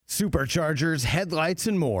superchargers, headlights,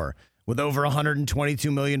 and more. With over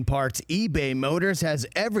 122 million parts, eBay Motors has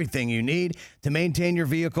everything you need to maintain your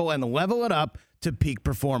vehicle and level it up to peak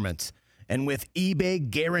performance. And with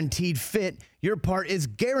eBay Guaranteed Fit, your part is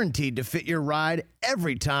guaranteed to fit your ride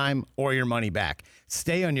every time or your money back.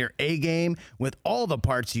 Stay on your A-game with all the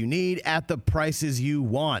parts you need at the prices you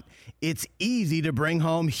want. It's easy to bring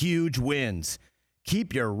home huge wins.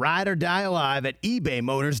 Keep your ride or die alive at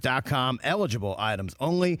ebaymotors.com. Eligible items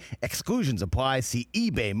only. Exclusions apply. See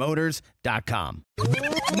ebaymotors.com.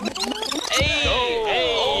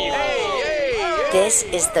 This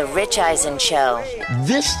is the Rich Eisen Show.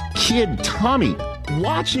 This kid, Tommy,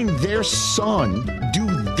 watching their son do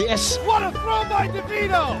this. What a throw by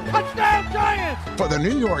DeVito! Touchdown Giants! For the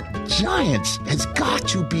New York Giants has got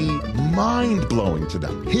to be mind-blowing to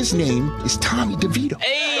them. His name is Tommy DeVito.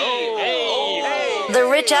 The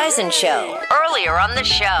Rich Eisen Show. Earlier on the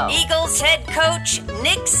show, Eagles head coach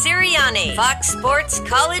Nick Sirianni, Fox Sports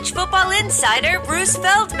college football insider Bruce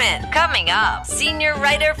Feldman. Coming up, senior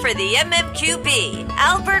writer for the MMQB,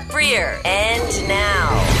 Albert Breer. And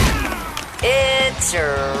now, it's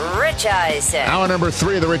Rich Eisen. Hour number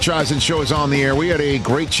 3 of the Rich Eisen Show is on the air. We had a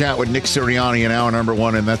great chat with Nick Sirianni in hour number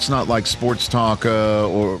 1, and that's not like sports talk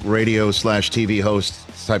or radio/TV host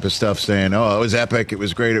type of stuff saying, oh, it was epic, it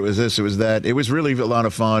was great, it was this, it was that. It was really a lot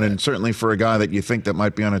of fun, and certainly for a guy that you think that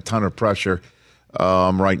might be on a ton of pressure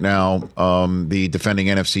right now, the defending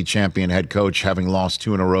NFC champion head coach, having lost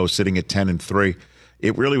 2 in a row, sitting at 10-3.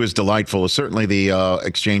 It really was delightful. Certainly the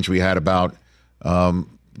exchange we had about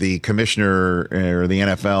the commissioner or the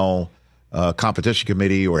NFL competition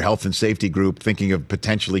committee or health and safety group thinking of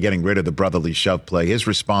potentially getting rid of the brotherly shove play. His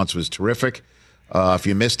response was terrific. If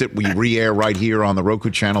you missed it, we re-air right here on the Roku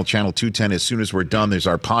channel, channel 210. As soon as we're done, there's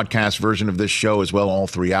our podcast version of this show as well, all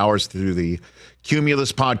 3 hours through the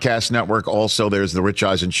Cumulus Podcast Network. Also, there's the Rich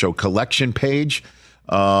Eisen Show collection page.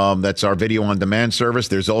 That's our video on demand service.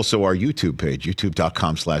 There's also our YouTube page,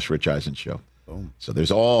 youtube.com/Rich Eisen Show. Boom. So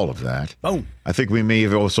there's all of that. Boom. I think we may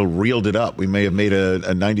have also reeled it up. We may have made a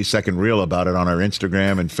 90-second reel about it on our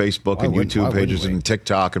Instagram and Facebook and YouTube pages and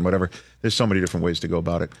TikTok and whatever. There's so many different ways to go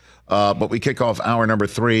about it. But we kick off hour number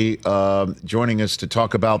 3. Joining us to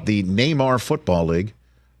talk about the Neymar Football League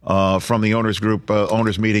from the owners group,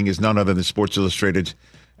 owners meeting, is none other than Sports Illustrated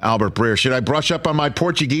Albert Breer. Should I brush up on my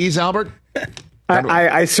Portuguese, Albert?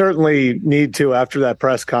 I certainly need to after that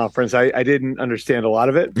press conference. I didn't understand a lot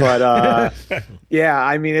of it, but yeah,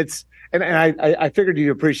 I mean, it's and I figured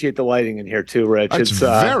you'd appreciate the lighting in here too, Rich. It's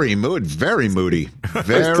very moody, very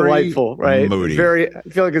it's delightful, right? Moody. I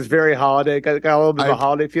feel like it's very holiday. Got a little bit of a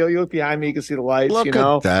holiday feel. You look behind me, you can see the lights. Look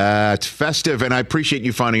at that, festive, and I appreciate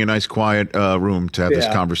you finding a nice, quiet room to have this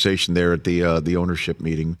conversation there at the ownership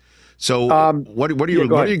meeting. So, what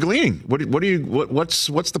are you gleaning? What's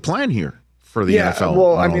the plan here for the NFL?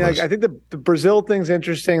 Well, I mean, I think the Brazil thing's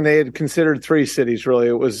interesting. They had considered 3 cities, really.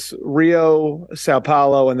 It was Rio, Sao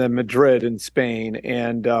Paulo, and then Madrid in Spain.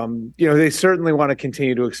 And, they certainly want to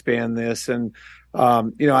continue to expand this. And,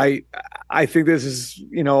 I think this is,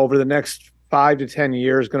 over the next 5 to 10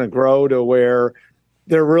 years going to grow to where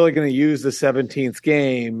they're really going to use the 17th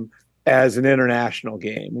game as an international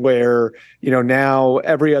game where, now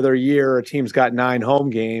every other year a team's got 9 home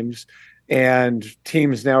games. And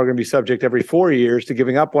teams now are going to be subject every 4 years to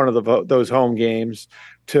giving up one of those home games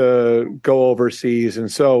to go overseas. And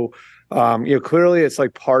so, clearly it's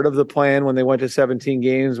like part of the plan when they went to 17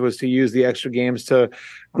 games was to use the extra games to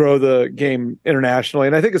grow the game internationally.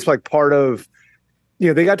 And I think it's like part of,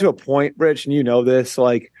 they got to a point, Rich, and this,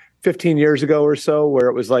 like 15 years ago or so, where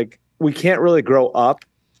it was like, we can't really grow up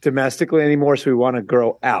domestically anymore, so we want to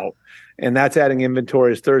grow out. And that's adding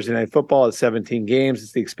inventory as Thursday Night Football at 17 games.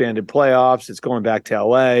 It's the expanded playoffs. It's going back to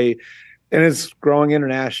L.A. And it's growing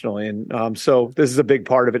internationally. And so this is a big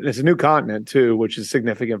part of it. And it's a new continent, too, which is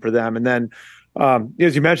significant for them. And then,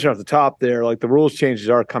 as you mentioned off the top there, like the rules changes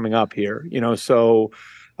are coming up here. So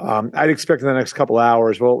I'd expect in the next couple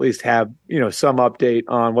hours we'll at least have, some update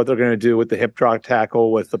on what they're going to do with the hip drop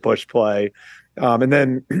tackle, with the push play. And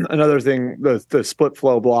then another thing, the split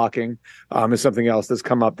flow blocking is something else that's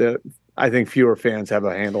come up that I think fewer fans have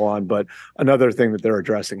a handle on, but another thing that they're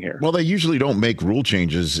addressing here. Well, they usually don't make rule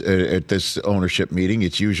changes at this ownership meeting.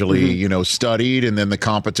 It's usually, studied, and then the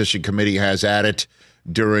competition committee has at it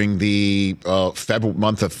during the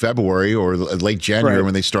month of February or late January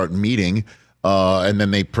when they start meeting. And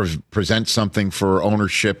then they present something for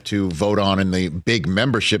ownership to vote on in the big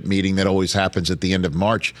membership meeting that always happens at the end of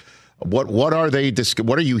March. What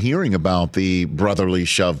are you hearing about the brotherly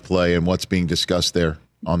shove play and what's being discussed there?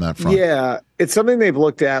 on that front. Yeah, it's something they've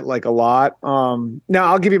looked at like a lot. Now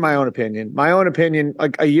I'll give you my own opinion.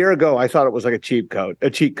 Like a year ago, I thought it was like a cheat code,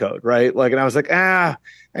 right? Like, and I was like, and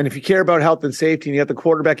if you care about health and safety and you have the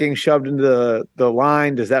quarterback getting shoved into the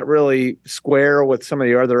line, does that really square with some of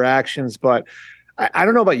the other actions? But I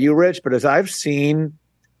don't know about you, Rich, but as I've seen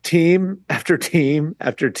team after team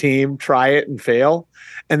after team try it and fail,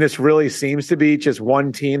 and this really seems to be just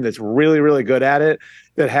one team that's really, really good at it,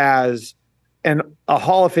 that has a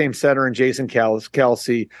Hall of Fame center in Jason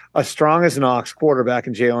Kelce, a strong as an ox quarterback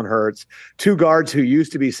in Jalen Hurts, two guards who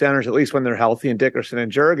used to be centers, at least when they're healthy, in Dickerson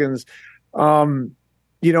and Juergens.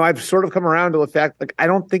 I've sort of come around to the fact, like, I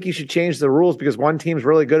don't think you should change the rules because one team's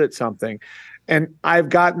really good at something. And I've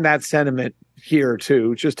gotten that sentiment here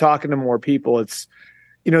too, just talking to more people. It's,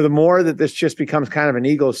 the more that this just becomes kind of an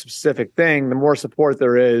Eagles-specific thing, the more support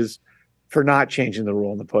there is for not changing the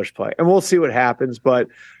rule in the push play. And we'll see what happens. But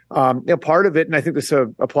part of it, and I think this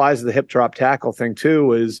applies to the hip drop tackle thing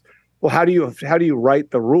too, is, well, how do you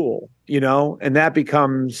write the rule? And that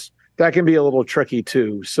can be a little tricky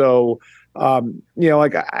too. So, I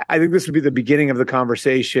think this would be the beginning of the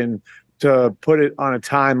conversation to put it on a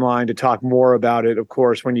timeline to talk more about it. Of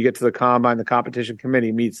course, when you get to the combine, the competition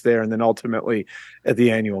committee meets there, and then ultimately at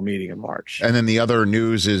the annual meeting in March. And then the other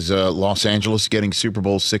news is Los Angeles getting Super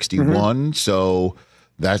Bowl 61. Mm-hmm. So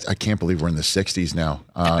that, I can't believe we're in the 60s now.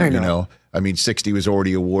 I know. 60 was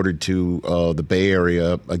already awarded to the Bay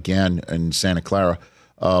Area again in Santa Clara,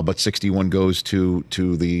 but 61 goes to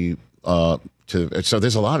the so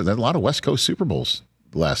there's a lot of West Coast Super Bowls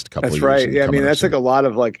the last couple of years. That's right. Yeah, that's like a lot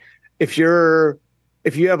of, like, if you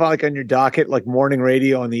have like on your docket like morning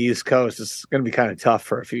radio on the East Coast, it's going to be kind of tough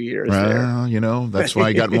for a few years. Well, that's why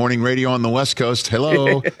I got morning radio on the West Coast.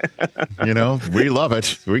 Hello, we love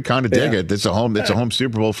it. We kind of dig it. It's a home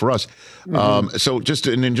Super Bowl for us. Mm-hmm. So just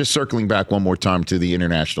circling back one more time to the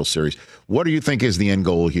international series, what do you think is the end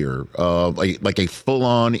goal here? Like a full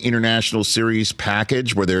on international series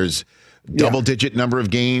package where there's double digit number of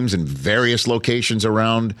games in various locations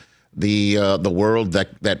around the world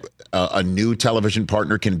that a new television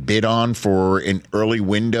partner can bid on for an early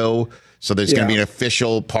window. So there's going to be an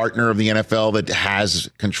official partner of the NFL that has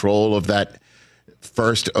control of that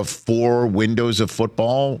first of 4 windows of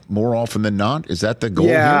football more often than not. Is that the goal?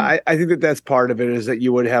 Yeah, I think that's part of it, is that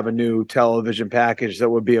you would have a new television package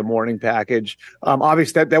that would be a morning package.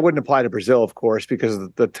 Obviously that wouldn't apply to Brazil, of course, because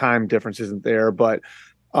the time difference isn't there. But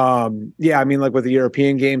like with the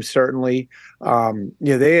European games, certainly,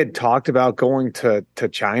 they had talked about going to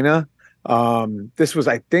China. This was,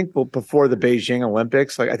 I think, before the Beijing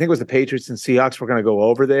Olympics. Like, I think it was the Patriots and Seahawks were going to go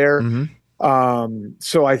over there. Mm-hmm.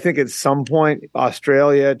 So I think at some point,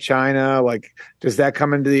 Australia, China, like, does that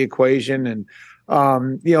come into the equation? And,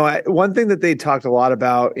 one thing that they talked a lot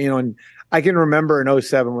about, and I can remember in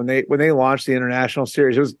 2007 when they launched the international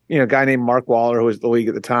series, it was, a guy named Mark Waller, who was the league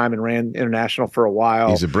at the time and ran international for a while.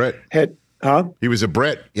 He's a Brit. He was a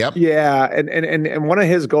Brit. Yep. Yeah. And one of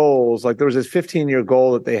his goals, like, there was this 15-year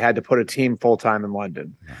goal that they had to put a team full-time in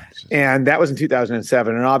London. And that was in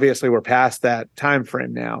 2007. And obviously we're past that time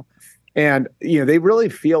frame now. And, they really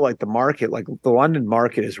feel like the market, like the London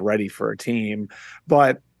market, is ready for a team,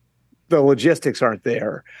 but the logistics aren't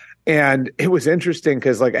there. And it was interesting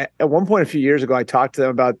because, like, at one point a few years ago, I talked to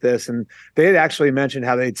them about this, and they had actually mentioned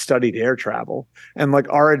how they'd studied air travel and, like,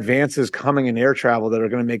 our advances coming in air travel that are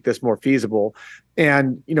going to make this more feasible.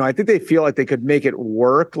 And, I think they feel like they could make it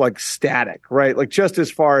work, like, static, right? Like, just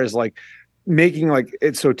as far as, like, making, like,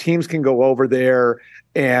 it so teams can go over there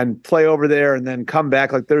and play over there and then come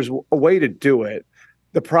back. Like, there's a way to do it.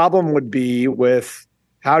 The problem would be with,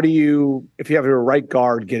 if you have your right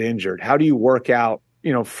guard get injured, how do you work out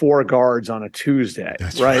 4 guards on a Tuesday,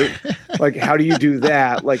 right? Like, how do you do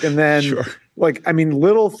that? Like, and then,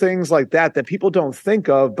 little things like that people don't think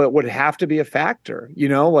of, but would have to be a factor,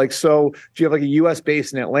 like, so if you have like a U.S.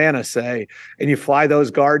 base in Atlanta, say, and you fly those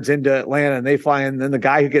guards into Atlanta and they fly in, then the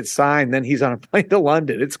guy who gets signed, then he's on a plane to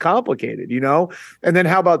London. It's complicated, And then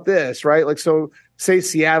how about this, right? Like, so say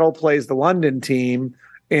Seattle plays the London team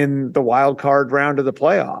in the wild card round of the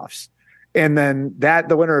playoffs. And then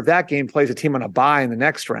the winner of that game plays a team on a bye in the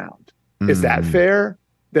next round. Is that fair?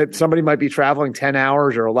 That somebody might be traveling 10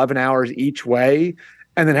 hours or 11 hours each way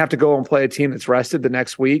and then have to go and play a team that's rested the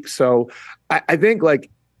next week. So I think, like,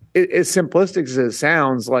 as simplistic as it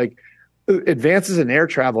sounds, like, advances in air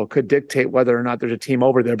travel could dictate whether or not there's a team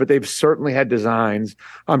over there, but they've certainly had designs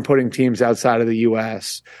on putting teams outside of the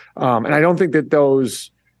U.S. And I don't think that those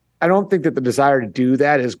I don't think that the desire to do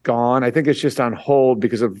that is gone. I think it's just on hold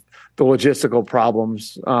because of the logistical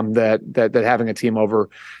problems that having a team over,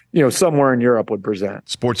 somewhere in Europe would present.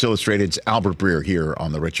 Sports Illustrated's Albert Breer here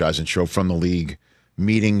on the Rich Eisen Show from the league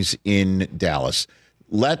meetings in Dallas.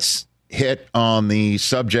 Let's hit on the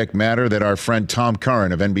subject matter that our friend Tom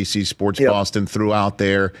Curran of NBC Sports Boston threw out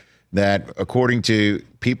there, that according to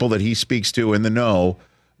people that he speaks to in the know,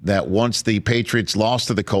 that once the Patriots lost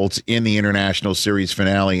to the Colts in the International Series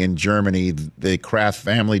finale in Germany, the Kraft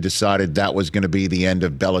family decided that was going to be the end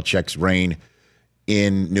of Belichick's reign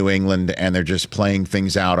in New England, and they're just playing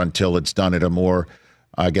things out until it's done at a more,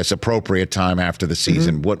 I guess, appropriate time after the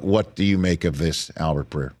season. What do you make of this, Albert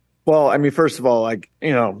Breer? Well, I mean, first of all,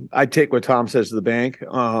 I take what Tom says to the bank.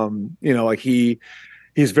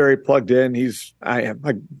 He's very plugged in.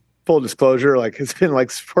 Full disclosure, has been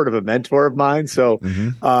sort of a mentor of mine. So,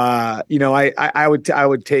 I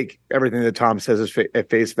would take everything that Tom says at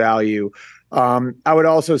face value. I would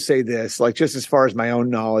also say this, just as far as my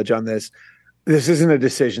own knowledge on this isn't a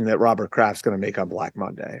decision that Robert Kraft's going to make on Black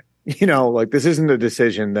Monday. This isn't a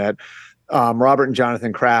decision that Robert and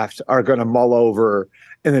Jonathan Kraft are going to mull over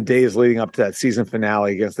in the days leading up to that season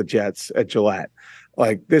finale against the Jets at Gillette.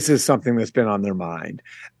 This is something that's been on their mind.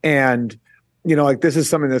 And this is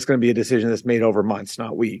something that's going to be a decision that's made over months,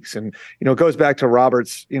 not weeks. And, it goes back to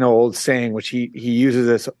Robert's, old saying, which he uses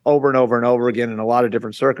this over and over and over again in a lot of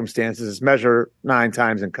different circumstances, is measure 9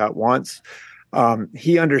 times and cut once.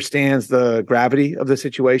 He understands the gravity of the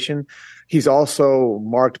situation. He's also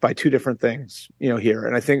marked by 2 different things, here.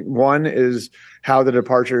 And I think one is how the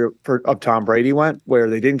departure of Tom Brady went,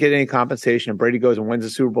 where they didn't get any compensation and Brady goes and wins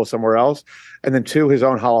the Super Bowl somewhere else. And then 2, his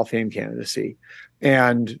own Hall of Fame candidacy.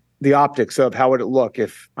 And the optics of how would it look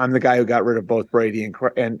if I'm the guy who got rid of both Brady and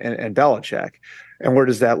Belichick, and where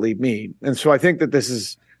does that leave me? And so I think that this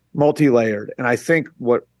is multi-layered, and I think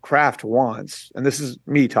what Kraft wants, and this is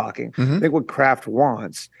me talking, I think what Kraft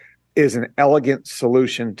wants is an elegant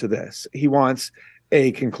solution to this. He wants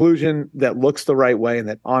a conclusion that looks the right way and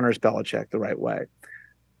that honors Belichick the right way.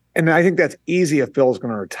 And I think that's easy if Bill's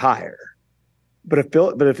going to retire. But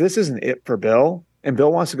if this isn't it for Bill, and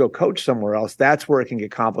Bill wants to go coach somewhere else, that's where it can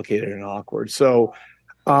get complicated and awkward. So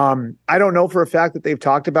I don't know for a fact that they've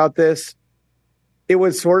talked about this. It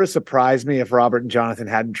would sort of surprise me if Robert and Jonathan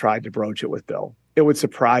hadn't tried to broach it with Bill. It would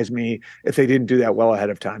surprise me if they didn't do that well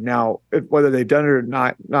ahead of time. Now, whether they've done it or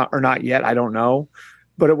not yet, I don't know.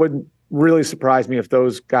 But it wouldn't really surprise me if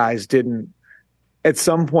those guys didn't, at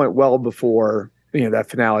some point well before that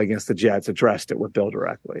finale against the Jets, addressed it with Bill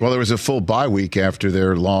directly. Well, there was a full bye week after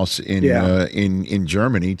their loss in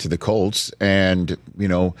Germany to the Colts, and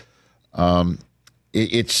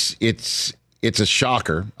it's a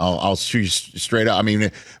shocker. I'll shoot you straight up. I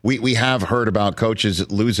mean, we have heard about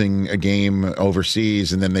coaches losing a game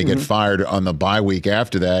overseas and then they get fired on the bye week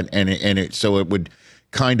after that, so it would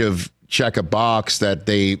kind of check a box that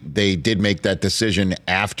they did make that decision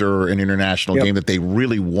after an international game that they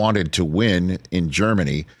really wanted to win in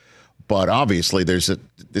Germany. But obviously, this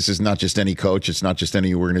is not just any coach. It's not just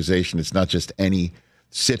any organization. It's not just any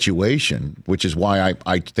situation, which is why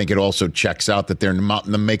I think it also checks out that they're not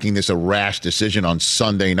making this a rash decision on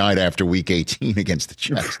Sunday night after Week 18 against the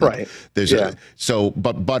Jets. Right.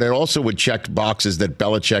 But it also would check boxes that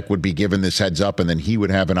Belichick would be given this heads up, and then he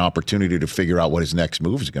would have an opportunity to figure out what his next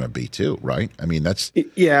move is going to be too, right? I mean, that's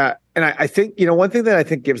and I think one thing that I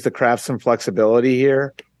think gives the Kraft some flexibility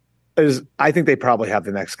here is I think they probably have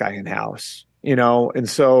the next guy in house, and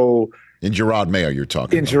so. In Gerard Mayo, you're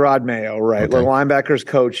talking about. Gerard Mayo, right. Okay. The linebackers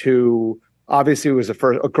coach who obviously was a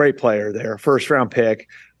great player there, first-round pick.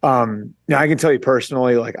 Now, I can tell you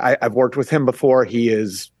personally, I've worked with him before. He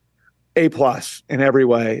is A+ in every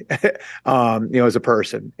way, as a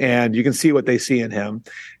person. And you can see what they see in him.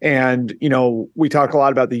 And, we talk a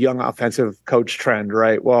lot about the young offensive coach trend,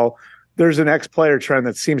 right? Well, there's an ex-player trend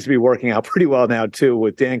that seems to be working out pretty well now, too,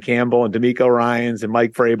 with Dan Campbell and DeMeco Ryans and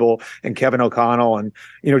Mike Vrabel and Kevin O'Connell. And,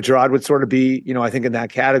 Gerard would sort of be, I think in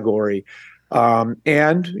that category. And,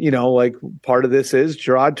 part of this is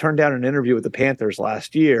Gerard turned down an interview with the Panthers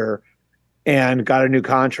last year and got a new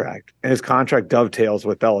contract. And his contract dovetails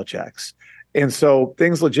with Belichick's. And so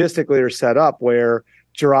things logistically are set up where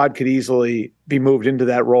Gerard could easily be moved into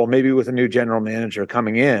that role, maybe with a new general manager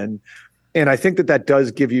coming in. And I think that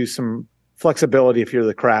does give you some flexibility if you're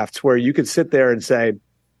the Krafts, where you could sit there and say,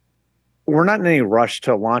 we're not in any rush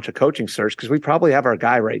to launch a coaching search because we probably have our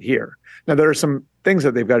guy right here. Now, there are some things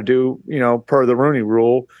that they've got to do, per the Rooney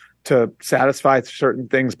Rule to satisfy certain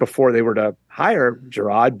things before they were to hire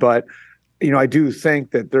Gerard. But, I do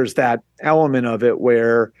think that there's that element of it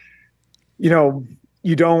where, you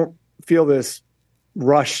don't feel this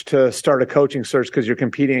rush to start a coaching search because you're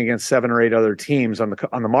competing against 7 or 8 other teams on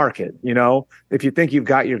the market. You know, if you think you've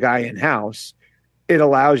got your guy in house, it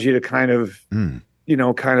allows you to kind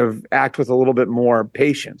of act with a little bit more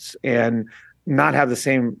patience and not have the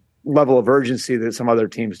same level of urgency that some other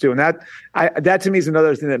teams do. And that to me is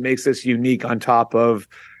another thing that makes this unique, on top of,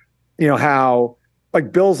 how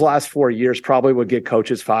like Bill's last 4 years probably would get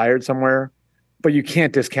coaches fired somewhere, but you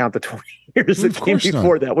can't discount the 20 years that came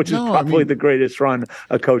before that, which is probably the greatest run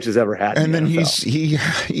a coach has ever had. And then he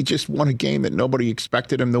just won a game that nobody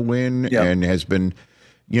expected him to win, and has been,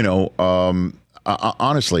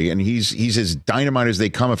 honestly, and he's as dynamite as they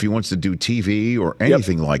come if he wants to do TV or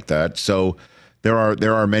anything like that. So there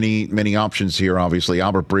are many options here. Obviously,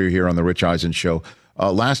 Albert Breer here on the Rich Eisen Show.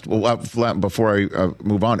 Before I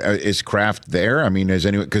move on, is Kraft there? I mean, has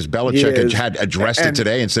anyone? Because Belichick had addressed it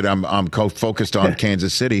today and said, "I'm focused on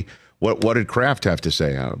Kansas City." What did Kraft have to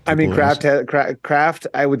say? Kraft,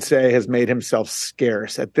 I would say, has made himself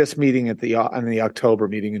scarce at this meeting on the October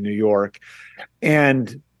meeting in New York,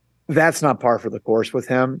 and that's not par for the course with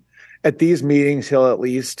him. At these meetings, he'll at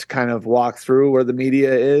least kind of walk through where the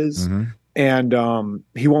media is, and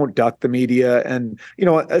he won't duck the media. And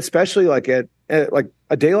especially like at like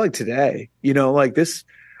a day like today, like this,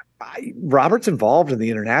 Robert's involved in the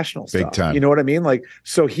international stuff. Big time. You know what I mean? Like,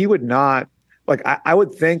 so he would not. Like, I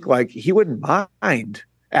would think like he wouldn't mind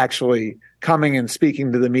actually coming and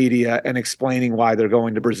speaking to the media and explaining why they're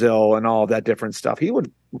going to Brazil and all of that different stuff. He would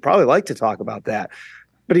probably like to talk about that,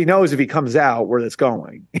 but he knows if he comes out where it's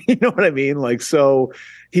going. You know what I mean? Like, so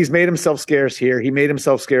he's made himself scarce here. He made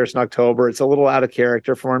himself scarce in October. It's a little out of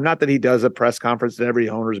character for him. Not that he does a press conference at every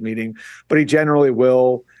owners meeting, but he generally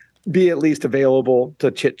will be at least available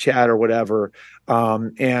to chit chat or whatever.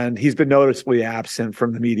 And he's been noticeably absent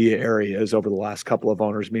from the media areas over the last couple of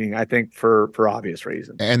owners meeting, I think for obvious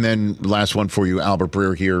reasons. And then last one for you, Albert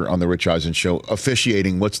Breer here on the Rich Eisen Show.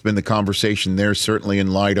 Officiating, what's been the conversation there, certainly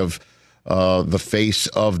in light of the face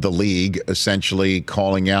of the league essentially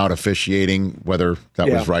calling out officiating, whether that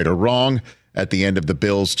was right or wrong, at the end of the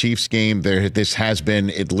Bills-Chiefs game. This has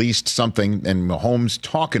been at least something, and Mahomes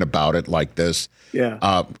talking about it like this.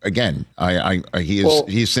 Yeah. Again,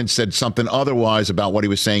 he's since said something otherwise about what he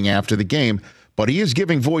was saying after the game, but he is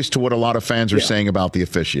giving voice to what a lot of fans are saying about the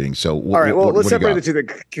officiating. So, all right, well, let's separate the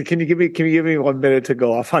two. Can you give me 1 minute to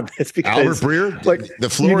go off on this? Because Albert Breer, like the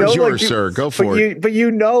floor is yours, sir. Go for it. But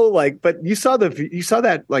you saw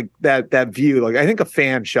that view. Like, I think a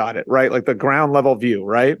fan shot it, right? Like the ground level view,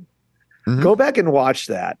 right? Mm-hmm. Go back and watch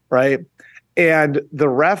that, right? And the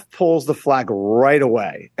ref pulls the flag right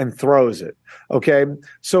away and throws it. Okay.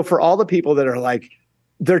 So for all the people that are like,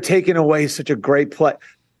 they're taking away such a great play,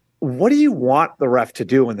 what do you want the ref to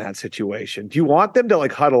do in that situation? Do you want them to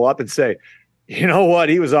like huddle up and say, you know what,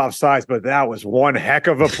 he was offsides, but that was one heck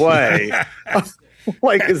of a play?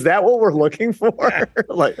 Like, is that what we're looking for?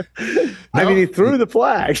 Like, no. I mean, he threw the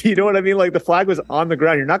flag. You know what I mean? Like, the flag was on the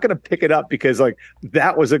ground. You're not going to pick it up because, like,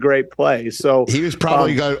 that was a great play. So he was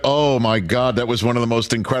probably oh my God, that was one of the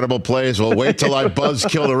most incredible plays. Well, wait till I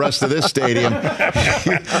buzzkill the rest of this stadium.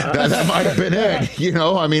 that might have been it.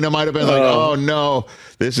 I mean, it might have been like, oh no,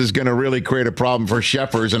 this is going to really create a problem for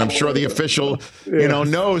Sheffers. And I'm sure the official,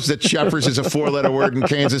 knows that Sheffers is a 4-letter word in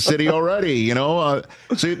Kansas City already. So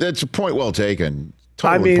that's a point well taken.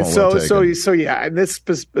 Totally so yeah. In this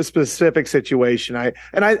specific situation,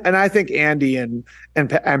 I think Andy and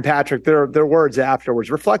Patrick, their words afterwards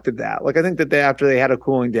reflected that. Like, I think that after they had a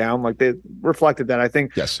cooling down, like, they reflected that. I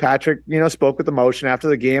think Patrick, spoke with emotion after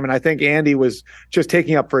the game, and I think Andy was just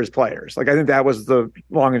taking up for his players. Like, I think that was the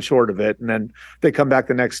long and short of it. And then they come back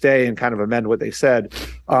the next day and kind of amend what they said.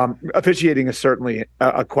 Officiating is certainly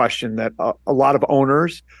a question that a lot of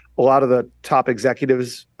owners, a lot of the top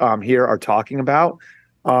executives here are talking about.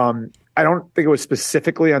 I don't think it was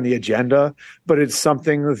specifically on the agenda, but it's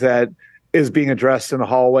something that is being addressed in the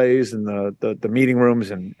hallways and the meeting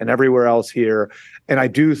rooms and everywhere else here. And I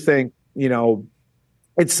do think,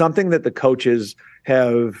 it's something that the coaches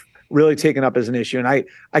have really taken up as an issue. And I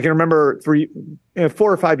can remember 4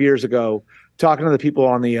 or 5 years ago talking to the people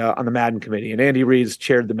on the Madden committee, and Andy Reid's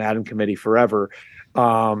chaired the Madden committee forever,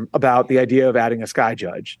 about the idea of adding a sky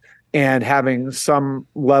judge and having some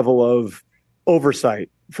level of oversight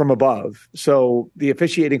from above. So the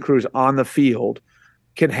officiating crews on the field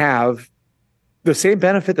can have the same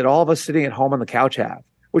benefit that all of us sitting at home on the couch have,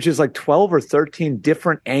 which is like 12 or 13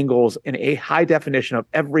 different angles in a high definition of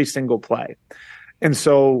every single play. And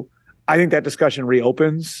so I think that discussion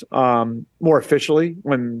reopens more officially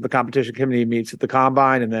when the competition committee meets at the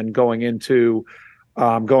combine, and then going into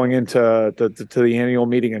going into the annual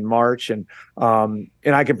meeting in March, and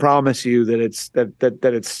I can promise you that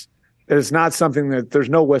it's not something that there's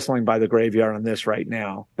no whistling by the graveyard on this right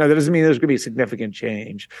now. Now, that doesn't mean there's going to be significant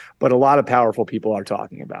change, but a lot of powerful people are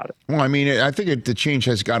talking about it. Well, I mean, I think the change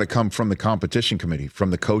has got to come from the competition committee,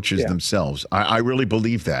 from the coaches themselves. I really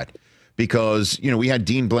believe that, because, we had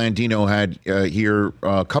Dean Blandino here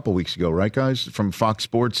a couple weeks ago, right, guys, from Fox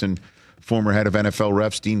Sports, and former head of NFL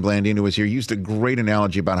refs, Dean Blandino, was here. He used a great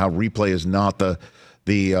analogy about how replay is not the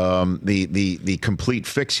complete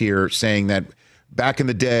fix here, saying that back in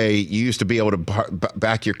the day, you used to be able to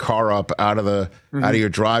back your car up out of your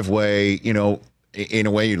driveway, in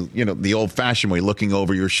a way, the old-fashioned way, looking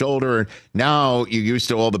over your shoulder. And now you're used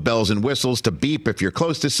to all the bells and whistles to beep if you're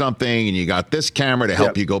close to something, and you got this camera to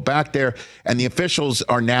help you go back there. And the officials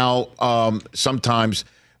are now sometimes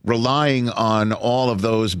relying on all of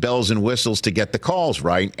those bells and whistles to get the calls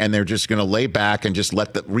right, and they're just going to lay back and just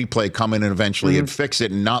let the replay come in and eventually and fix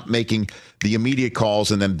it, and not making the immediate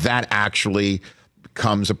calls, and then that actually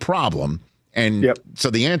becomes a problem. And so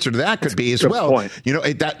the answer to that could be as well, point.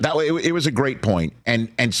 It was a great point.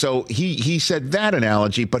 And so he said that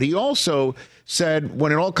analogy, but he also said,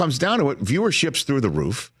 when it all comes down to it, viewership's through the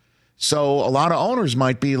roof. So a lot of owners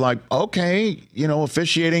might be like, okay,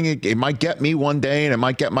 officiating, it might get me one day and it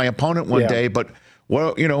might get my opponent one day, but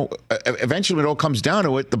eventually when it all comes down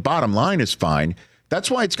to it, the bottom line is fine. That's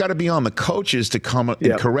why it's got to be on the coaches to come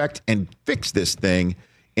and correct and fix this thing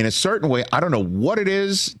in a certain way. I don't know what it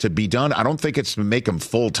is to be done. I don't think it's to make them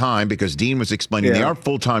full-time, because Dean was explaining they are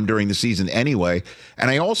full-time during the season anyway. And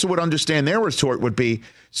I also would understand their retort would be,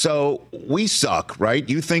 so we suck, right?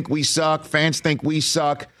 You think we suck. Fans think we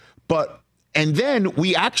suck. And then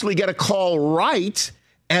we actually get a call right,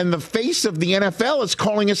 and the face of the NFL is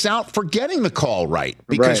calling us out for getting the call right,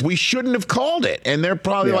 because we shouldn't have called it. And they're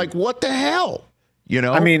probably like, what the hell?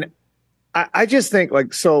 I mean, I just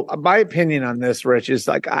think, so my opinion on this, Rich, is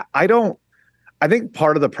I think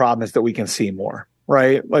part of the problem is that we can see more,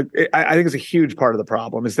 right? I think it's a huge part of the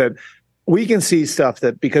problem is that we can see stuff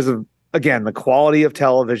that, because of, again, the quality of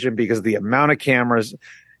television, because of the amount of cameras,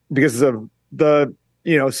 because of the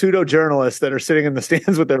pseudo journalists that are sitting in the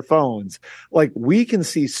stands with their phones, we can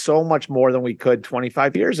see so much more than we could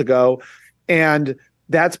 25 years ago. And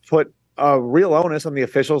that's put a real onus on the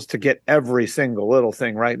officials to get every single little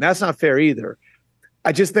thing right. And that's not fair either.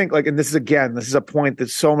 I just think and this is a point that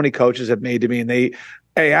so many coaches have made to me, and they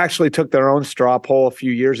actually took their own straw poll a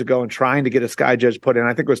few years ago and trying to get a Sky Judge put in.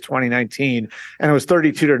 I think it was 2019, and it was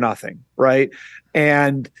 32-0, right?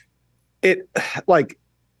 And it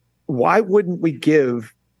why wouldn't we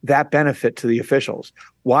give that benefit to the officials?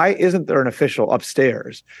 Why isn't there an official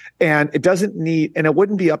upstairs? And it doesn't need, and it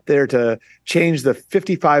wouldn't be up there to change the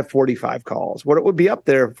 55-45 calls. What it would be up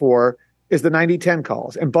there for is the 90-10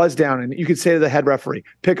 calls, and buzz down. And you could say to the head referee,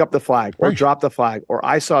 pick up the flag or drop the flag, or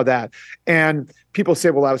I saw that. And people say,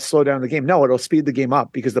 well, that would slow down the game. No, it'll speed the game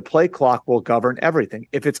up, because the play clock will govern everything.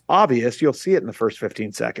 If it's obvious, you'll see it in the first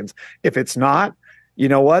 15 seconds. If it's not, you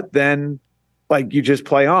know what, then you just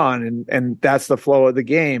play on, and that's the flow of the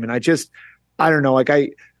game. And I don't know,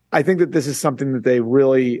 I think that this is something that they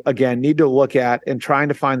really, again, need to look at, and trying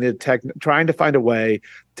to find a way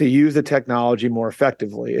to use the technology more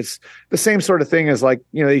effectively. It's the same sort of thing as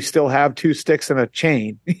you still have two sticks and a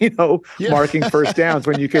chain, marking first downs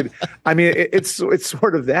when you could. I mean, it's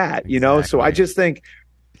sort of that, Exactly. So I just think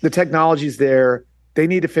the technology's there. They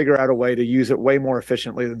need to figure out a way to use it way more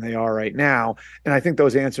efficiently than they are right now. And I think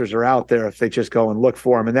those answers are out there if they just go and look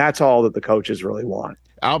for them. And that's all that the coaches really want.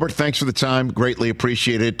 Albert, thanks for the time. Greatly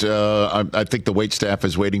appreciate it. I think the wait staff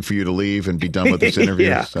is waiting for you to leave and be done with this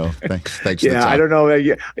interview. So thanks for the time. I don't know.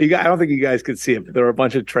 I don't think you guys could see it, but there were a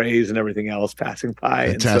bunch of trays and everything else passing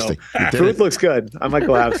by. Fantastic. And so, food looks good. I might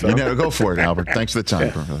go have some. Go for it, Albert. Thanks for the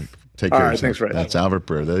time. Take care. All right, thanks, Rich. That's Albert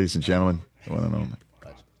Breer, ladies and gentlemen. The one and only.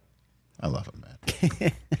 I love him,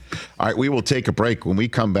 man. All right, we will take a break. When we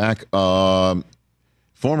come back, former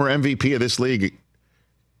MVP of this league,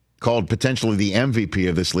 called potentially the MVP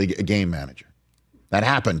of this league, a game manager. That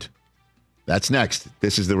happened. That's next.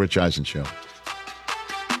 This is the Rich Eisen Show.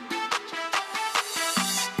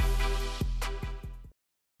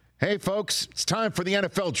 Hey, folks, it's time for the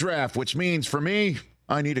NFL draft, which means for me,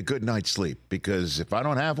 I need a good night's sleep, because if I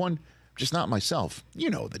don't have one, I'm just not myself.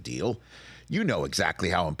 You know the deal. You know exactly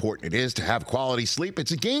how important it is to have quality sleep.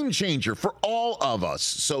 It's a game changer for all of us.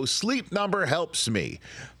 So Sleep Number helps me.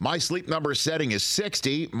 My Sleep Number setting is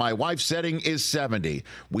 60. My wife's setting is 70.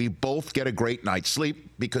 We both get a great night's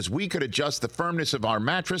sleep because we could adjust the firmness of our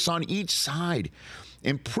mattress on each side.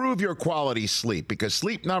 Improve your quality sleep because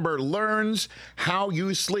Sleep Number learns how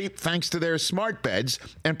you sleep thanks to their smart beds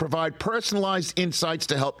and provide personalized insights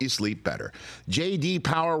to help you sleep better. J.D.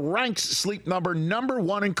 Power ranks Sleep Number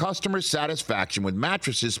 #1 in customer satisfaction with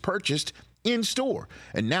mattresses purchased in-store.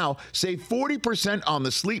 And now, save 40% on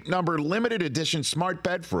the Sleep Number limited edition smart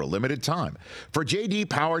bed for a limited time. For J.D.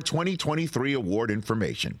 Power 2023 award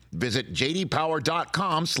information, visit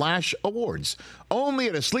jdpower.com/awards. Only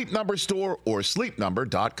at a Sleep Number store or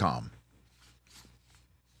sleepnumber.com.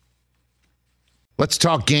 Let's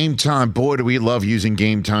talk Game Time. Boy, do we love using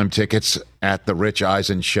Game Time tickets at the Rich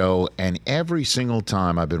Eisen Show. And every single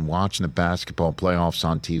time I've been watching the basketball playoffs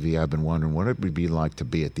on TV, I've been wondering what it would be like to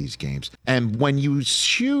be at these games. And when you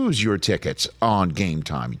choose your tickets on Game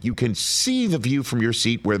Time, you can see the view from your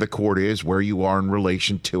seat where the court is, where you are in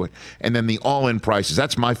relation to it, and then the all-in prices.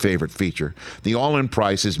 That's my favorite feature. The all-in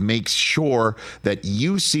prices makes sure that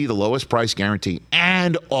you see the lowest price guarantee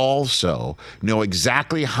and also know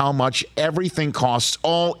exactly how much everything costs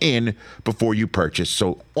all in before you purchase.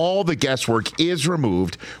 So all the guesswork is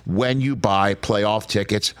removed when you buy playoff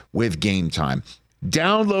tickets with Game Time.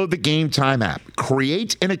 Download the Game Time app,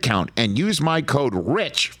 create an account, and use my code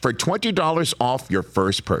RICH for $20 off your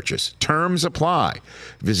first purchase. Terms apply.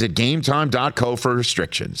 Visit GameTime.co for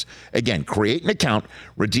restrictions. Again, create an account,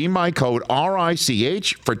 redeem my code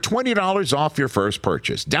RICH for $20 off your first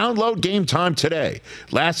purchase. Download Game Time today.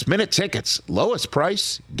 Last minute tickets, lowest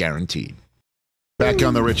price guaranteed. Back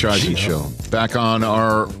on the Rich Eisen Show. Back on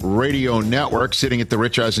our radio network, sitting at the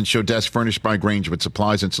Rich Eisen Show desk, furnished by Grainger with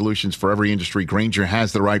supplies and solutions for every industry. Grainger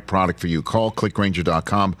has the right product for you. Call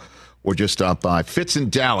clickgrainger.com or just stop by. Fitz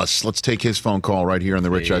in Dallas. Let's take his phone call right here on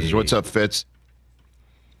the Rich Eisen Show. What's up, Fitz?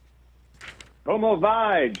 Como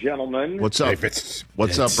vai, gentlemen? What's up? Hey, Fitz.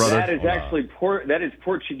 What's up, brother? That is actually that is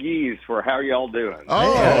Portuguese for how are y'all doing?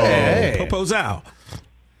 Oh, Hey. Popozao.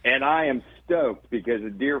 And I am stoked because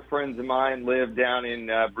dear friends of mine live down in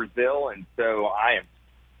Brazil, and so I am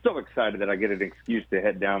so excited that I get an excuse to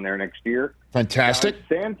head down there next year. fantastic. If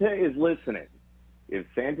Santa is listening,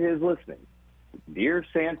 dear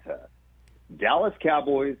Santa, Dallas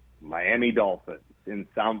Cowboys, Miami Dolphins in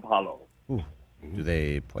Sao Paulo. Do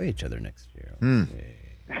they play each other next year?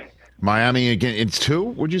 Miami again. It's 2,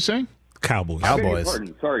 would you say? Cowboys. I beg your Cowboys.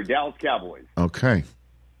 pardon. Sorry, Dallas Cowboys. Okay.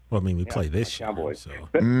 Well, I mean, we play this year. Cowboys. So.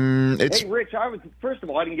 It's Hey, Rich, first of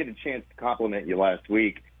all, I didn't get a chance to compliment you last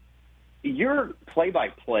week. Your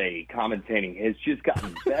play-by-play commentating has just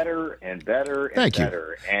gotten better and better and Thank you.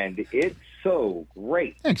 better, and it's so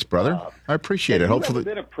great. Thanks, brother. I appreciate it. Have you Hopefully, ever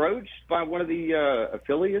been approached by one of the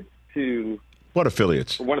affiliates what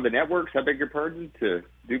affiliates? or one of the networks, I beg your pardon, to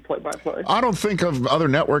do play-by-play? I don't think of other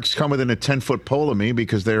networks come within a 10-foot pole of me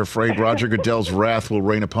because they're afraid Roger Goodell's wrath will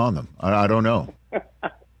rain upon them. I don't know.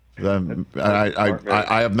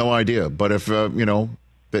 I have no idea. But if,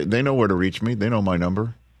 they know where to reach me. They know my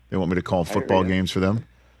number. They want me to call football games for them.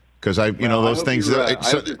 Because those things. I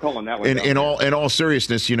hope you're calling that one in down. all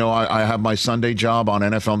seriousness, I have my Sunday job on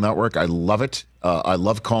NFL Network. I love it. I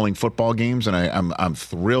love calling football games, and I'm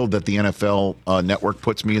thrilled that the NFL Network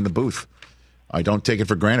puts me in the booth. I don't take it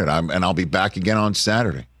for granted. I'll be back again on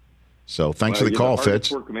Saturday. So thanks for the call, Fitz.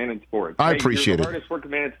 Hardest work man in sports. I appreciate you're the it. hardest work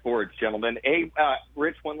man in sports, gentlemen. Hey,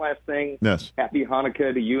 Rich, one last thing. Yes. Happy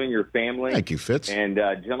Hanukkah to you and your family. Thank you, Fitz. And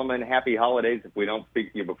gentlemen, happy holidays if we don't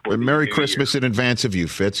speak to you before. Merry New Christmas Year. in advance of you,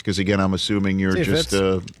 Fitz, because, again, I'm assuming you're See you, just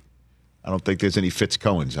Fitz. I don't think there's any Fitz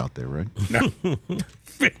Cohens out there, right?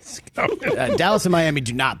 Fitz. Dallas and Miami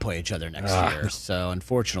do not play each other next year, so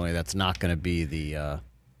unfortunately, that's not going to be the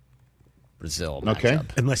Brazil matchup. Okay.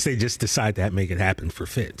 Unless they just decide to make it happen for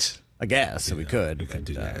Fitz. I guess so we could. We could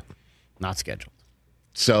do that. Not scheduled.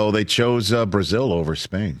 So they chose Brazil over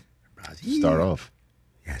Spain. Start off.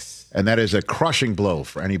 Yes. And that is a crushing blow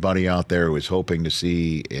for anybody out there who is hoping to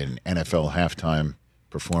see an NFL halftime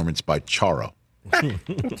performance by Charo.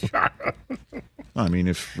 I mean,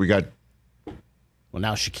 if we got Well,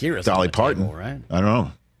 now Shakira's Dolly on the Parton, table, right? I don't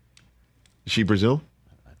know. Is she Brazil?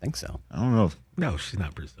 I think so. I don't know. No, she's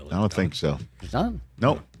not Brazilian. I don't think so. She's not?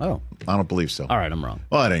 No, Oh, I don't believe so. all right. I'm wrong.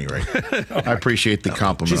 Well, at any rate, I appreciate the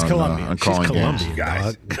compliment She's Colombian. on She's calling games. Colombian,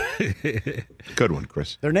 Guys. dog. Good one,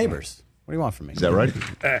 Chris. They're neighbors. What do you want from me? Is that right?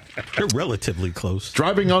 They're relatively close.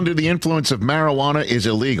 Driving under the influence of marijuana is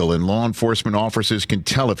illegal, and law enforcement officers can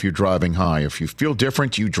tell if you're driving high. If you feel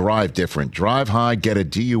different, you drive different. Drive high, get a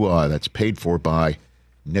DUI. That's paid for by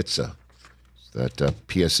NHTSA. That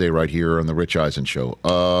PSA right here on the Rich Eisen Show.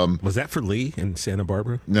 Was that for Lee in Santa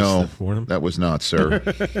Barbara? No, Just for him? that was not, sir.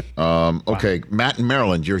 Okay, Matt in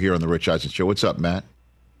Maryland, you're here on the Rich Eisen Show. What's up, Matt?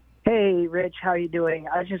 Hey, Rich, how are you doing?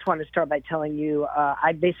 I just want to start by telling you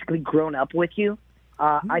I've basically grown up with you.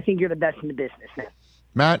 I think you're the best in the business, man.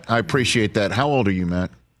 Matt, I appreciate that. How old are you,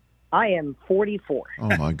 Matt? I am 44.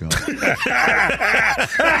 Oh, my God.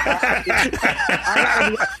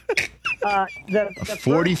 A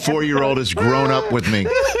 44-year-old has grown up with me.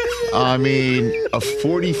 I mean, a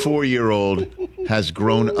 44-year-old has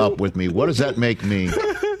grown up with me. What does that make me?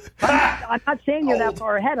 I'm not saying you're that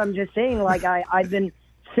far ahead. I'm just saying, like,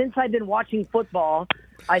 since I've been watching football,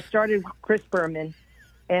 I started with Chris Berman,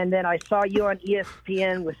 and then I saw you on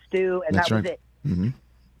ESPN with Stu, and That's that was right. it. Mm-hmm.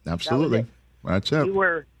 Absolutely. That's it.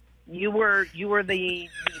 You were the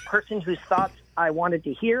person whose thoughts I wanted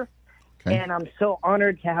to hear, and I'm so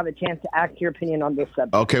honored to have a chance to ask your opinion on this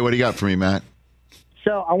subject. Okay, what do you got for me, Matt?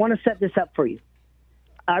 So I want to set this up for you.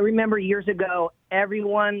 I remember years ago,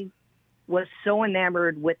 everyone was so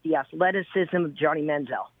enamored with the athleticism of Johnny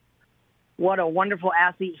Manziel. What a wonderful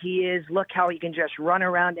athlete he is. Look how he can just run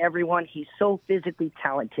around everyone. He's so physically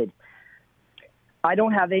talented. I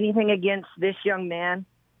don't have anything against this young man,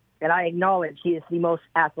 and I acknowledge he is the most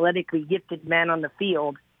athletically gifted man on the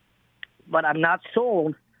field, but I'm not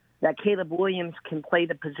sold that Caleb Williams can play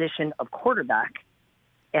the position of quarterback,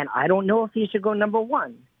 and I don't know if he should go number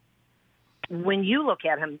one. When you look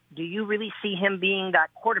at him, do you really see him being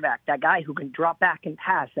that quarterback, that guy who can drop back and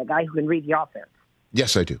pass, that guy who can read the offense?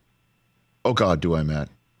 Yes, I do. Oh, God, do I, Matt.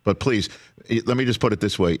 But please, let me just put it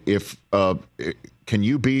this way. Can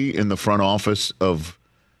you be in the front office of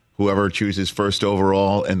whoever chooses first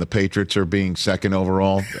overall and the Patriots are being second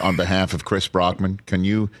overall on behalf of Chris Brockman? Can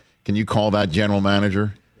you call that general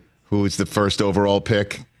manager who is the first overall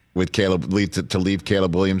pick with Caleb to leave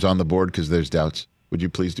Caleb Williams on the board because there's doubts? Would you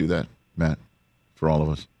please do that, Matt, for all of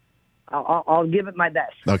us? I'll give it my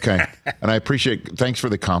best. Okay. And I appreciate, thanks for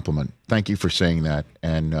the compliment. Thank you for saying that.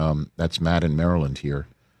 And that's Matt in Maryland here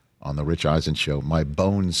on the Rich Eisen Show. My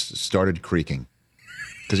bones started creaking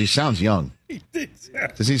because he sounds young.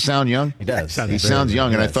 Does he sound young? He does. He sounds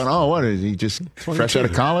young. And I thought, oh, what is he, just fresh out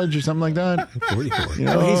of college or something like that? 44. You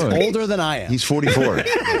know, He's older than I am. He's 44.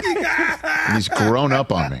 And he's grown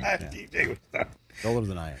up on me. He's older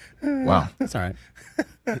than I am. Wow. That's all right.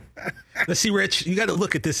 Let's see, Rich, you got to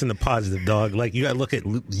look at this in the positive, dog. Like, you got to look at,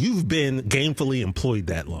 you've been gainfully employed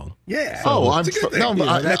that long. Yeah. I'm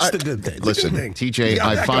that's the good thing. Listen, TJ, Yeah, I'm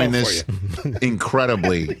I not find going this for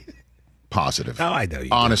incredibly positive. Oh, I know you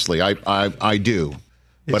do. Honestly, I do.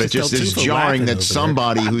 But it just is jarring that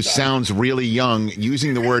somebody who sounds really young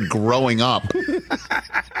using the word growing up,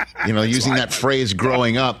 using that phrase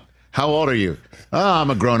growing up. How old are you? Oh, I'm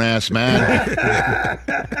a grown-ass man.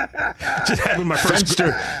 Just having my first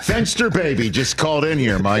Fenster baby just called in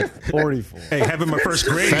here, Mike. 44. Hey, having my first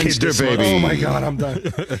grandkid Fenster this month. baby. Oh my God, I'm done.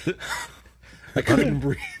 I couldn't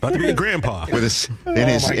breathe. About to be a grandpa. With his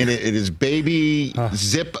in his baby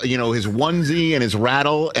zip, his onesie and his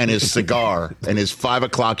rattle and his cigar and his 5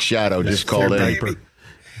 o'clock shadow just called in.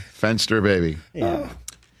 Fenster baby. Yeah.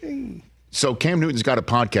 So Cam Newton's got a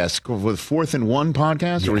podcast with 4th and 1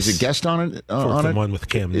 podcast, or is he a guest on it? 4th and 1 with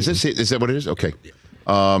Cam Newton. Is that what it is? Okay.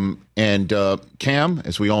 And Cam,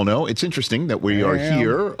 as we all know, it's interesting that we are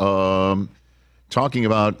here talking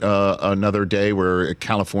about another day where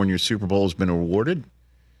California's Super Bowl has been awarded.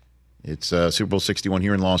 It's Super Bowl 61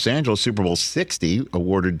 here in Los Angeles. Super Bowl 60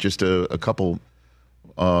 awarded just a couple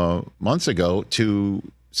months ago to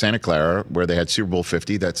Santa Clara, where they had Super Bowl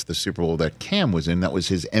 50. That's the Super Bowl that Cam was in. That was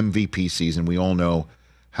his MVP season. We all know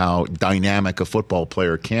how dynamic a football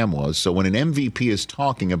player Cam was. So when an MVP is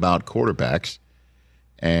talking about quarterbacks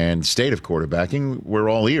and state of quarterbacking, we're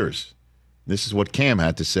all ears. This is what Cam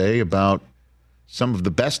had to say about some of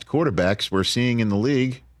the best quarterbacks we're seeing in the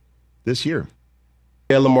league this year.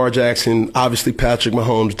 Yeah, Lamar Jackson, obviously Patrick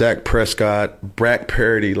Mahomes, Dak Prescott, Brock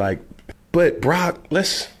Purdy, but Brock,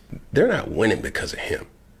 they're not winning because of him.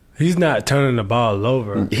 He's not turning the ball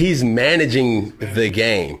over. He's managing the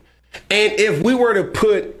game. And if we were to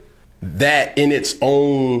put that in its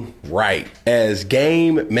own right as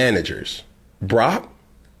game managers, Brock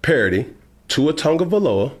Purdy, Tua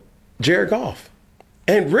Tagovailoa, Jared Goff,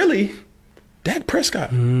 and really, Dak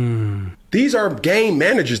Prescott. These are game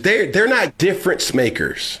managers. They're not difference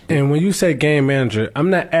makers. And when you say game manager,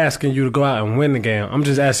 I'm not asking you to go out and win the game. I'm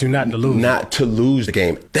just asking you not to lose. Not to lose the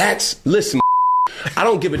game. Listen, I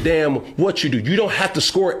don't give a damn what you do. You don't have to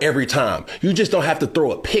score every time. You just don't have to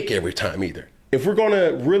throw a pick every time either. If we're going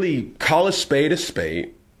to really call a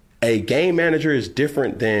spade, a game manager is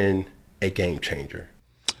different than a game changer.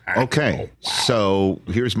 Okay, so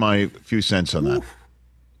here's my few cents on that.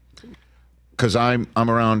 Because I'm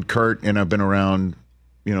around Kurt, and I've been around,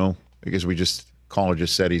 because caller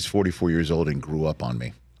just said he's 44 years old and grew up on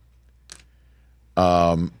me.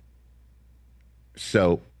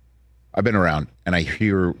 So I've been around. and I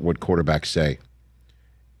hear what quarterbacks say.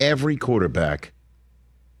 Every quarterback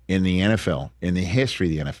in the NFL, in the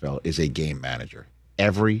history of the NFL, is a game manager.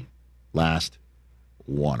 Every last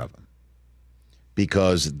one of them.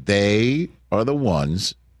 Because they are the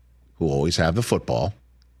ones who always have the football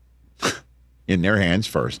in their hands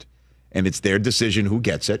first. And it's their decision who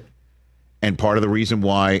gets it. And part of the reason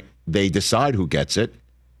why they decide who gets it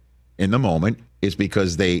in the moment is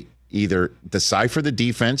because they either decipher the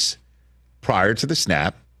defense prior to the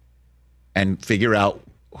snap and figure out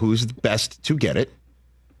who's best to get it,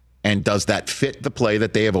 and does that fit the play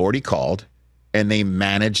that they have already called, and they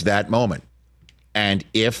manage that moment. And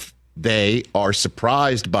if they are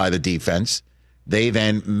surprised by the defense, they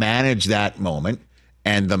then manage that moment,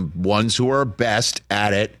 and the ones who are best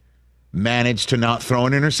at it manage to not throw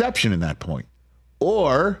an interception in that point,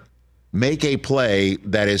 or make a play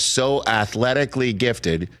that is so athletically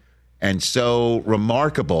gifted and so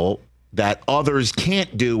remarkable that others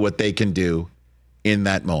can't do what they can do in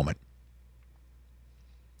that moment.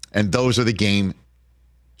 And those are the game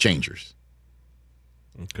changers.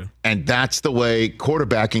 Okay. And that's the way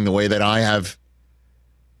quarterbacking, the way that I have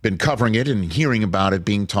been covering it and hearing about it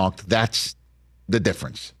being talked, that's the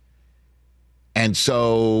difference. And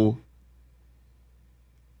so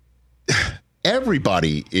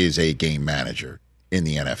everybody is a game manager in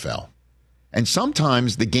the NFL. And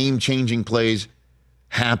sometimes the game-changing plays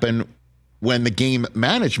happen when the game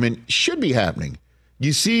management should be happening.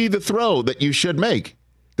 You see the throw that you should make.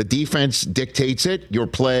 The defense dictates it. Your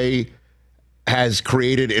play has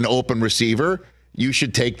created an open receiver. You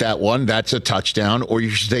should take that one. That's a touchdown. Or you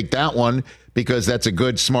should take that one because that's a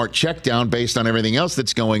good, smart check down based on everything else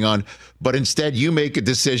that's going on. But instead, you make a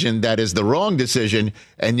decision that is the wrong decision,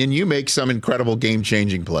 and then you make some incredible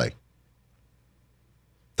game-changing play.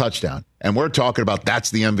 Touchdown. And we're talking about that's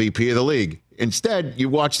the MVP of the league. Instead, you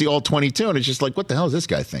watch the All-22, and it's just like, what the hell is this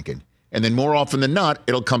guy thinking? And then more often than not,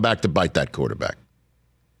 it'll come back to bite that quarterback.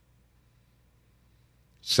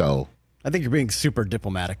 So I think you're being super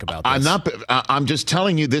diplomatic about this. I'm just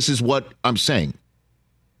telling you this is what I'm saying.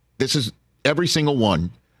 This is every single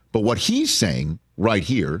one. But what he's saying right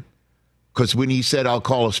here, because when he said, I'll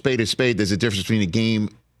call a spade, there's a difference between a game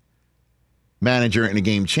manager and a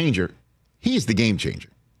game changer. He's the game changer.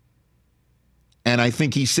 And I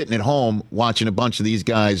think he's sitting at home watching a bunch of these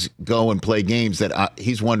guys go and play games that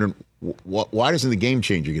he's wondering, why doesn't the game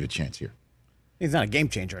changer get a chance here? He's not a game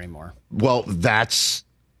changer anymore. Well, that's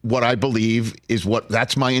what I believe is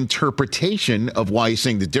that's my interpretation of why he's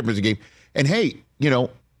saying the difference in game. And hey,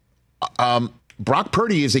 Brock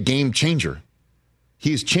Purdy is a game changer. He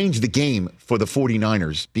has changed the game for the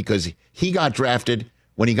 49ers because he got drafted.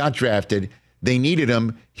 When he got drafted, they needed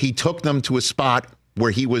him. He took them to a spot where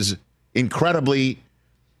he was incredibly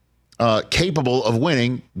capable of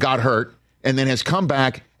winning, got hurt, and then has come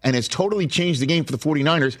back and has totally changed the game for the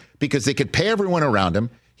 49ers because they could pay everyone around him.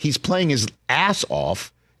 He's playing his ass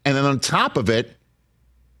off. And then on top of it,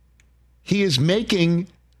 he is making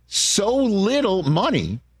so little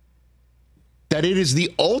money that it is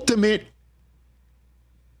the ultimate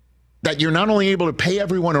that you're not only able to pay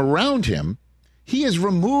everyone around him, he has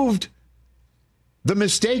removed the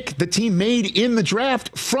mistake the team made in the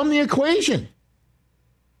draft from the equation.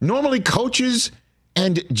 Normally, coaches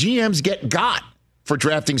and GMs get got for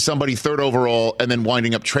drafting somebody third overall and then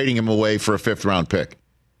winding up trading him away for a fifth-round pick.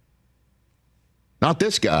 Not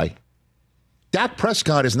this guy. Dak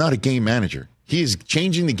Prescott is not a game manager. He is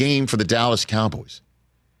changing the game for the Dallas Cowboys.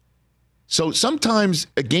 So sometimes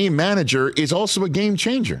a game manager is also a game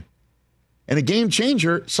changer. And a game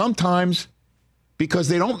changer sometimes, because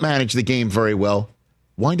they don't manage the game very well,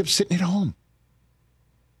 wind up sitting at home.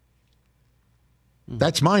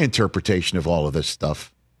 That's my interpretation of all of this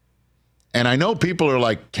stuff. And I know people are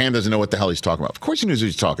like, Cam doesn't know what the hell he's talking about. Of course he knows what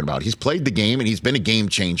he's talking about. He's played the game, and he's been a game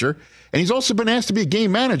changer. And he's also been asked to be a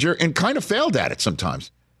game manager and kind of failed at it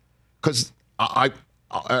sometimes. Because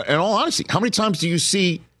in all honesty, how many times do you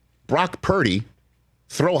see Brock Purdy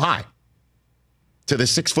throw high to the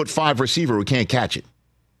 6'5" receiver who can't catch it?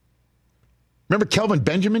 Remember Kelvin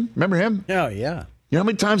Benjamin? Remember him? Oh, yeah. You know how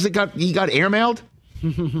many times he got airmailed?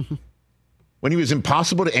 When he was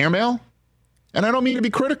impossible to airmail? And I don't mean to be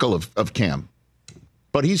critical of Cam,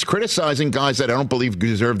 but he's criticizing guys that I don't believe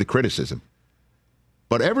deserve the criticism.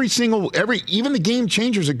 But even the game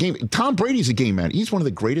changers are game. Tom Brady's a game manager. He's one of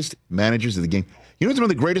the greatest managers of the game. You know what's one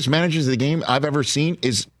of the greatest managers of the game I've ever seen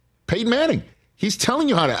is Peyton Manning. He's telling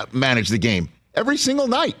you how to manage the game every single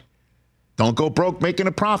night. Don't go broke making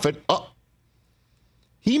a profit.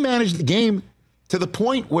 He managed the game to the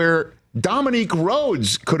point where Dominique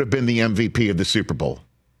Rhodes could have been the MVP of the Super Bowl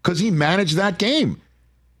because he managed that game.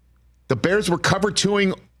 The Bears were cover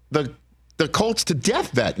 2ing the Colts to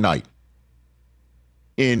death that night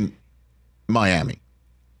in Miami.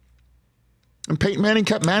 And Peyton Manning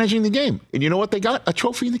kept managing the game. And you know what they got? A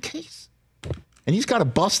trophy in the case. And he's got a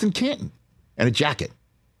bust in Canton and a jacket.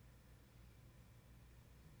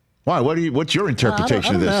 Why? What's your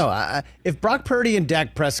interpretation of this? I don't know. If Brock Purdy and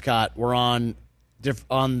Dak Prescott were on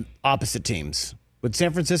opposite teams, would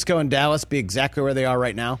San Francisco and Dallas be exactly where they are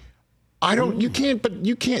right now? You can't.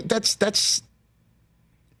 That's.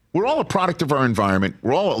 We're all a product of our environment.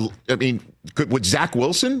 Would Zach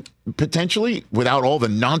Wilson potentially, without all the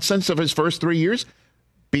nonsense of his first 3 years,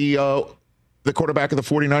 be the quarterback of the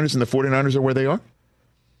 49ers and the 49ers are where they are?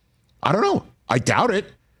 I don't know. I doubt it.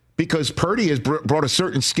 Because Purdy has brought a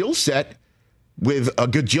certain skill set with a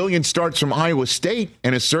gajillion starts from Iowa State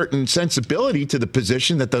and a certain sensibility to the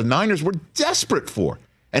position that the Niners were desperate for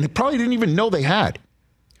and probably didn't even know they had.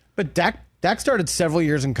 But Dak started several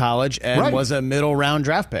years in college and was a middle-round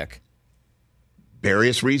draft pick.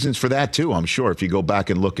 Various reasons for that, too, I'm sure, if you go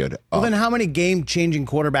back and look at it. Well, then how many game-changing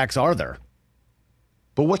quarterbacks are there?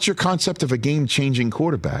 But what's your concept of a game-changing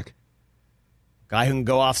quarterback? Guy who can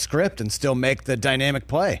go off script and still make the dynamic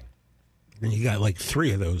play. And you got like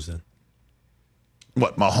 3 of those then.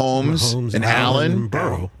 What, Mahomes and Allen?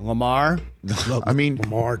 Burrow. Lamar.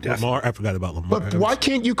 Lamar, I forgot about Lamar. But why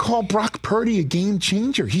can't you call Brock Purdy a game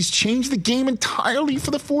changer? He's changed the game entirely for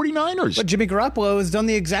the 49ers. But Jimmy Garoppolo has done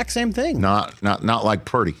the exact same thing. Not like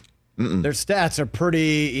Purdy. Their stats are pretty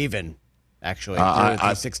even, actually,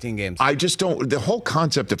 through 16 games. I just don't. The whole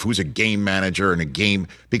concept of who's a game manager and a game,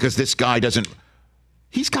 because this guy doesn't.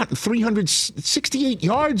 He's gotten 368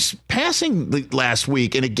 yards passing last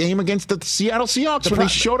week in a game against the Seattle Seahawks when they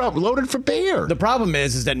showed up loaded for bear. The problem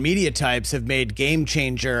is that media types have made game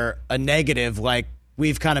changer a negative, like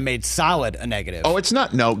we've kind of made solid a negative. Oh, it's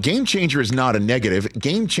not. No, game changer is not a negative.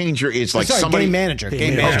 Game changer is like somebody. Game manager.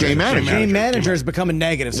 Game manager has become a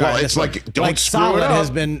negative. Well, it's like don't screw it up.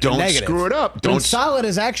 Has been don't negative. Screw it up. Don't. Solid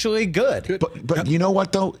is actually good. But you know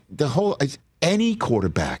what though? Any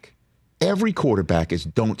quarterback. Every quarterback is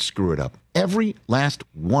don't screw it up. Every last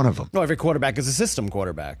one of them. No, every quarterback is a system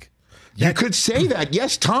quarterback. You could say that.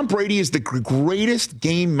 Yes, Tom Brady is the greatest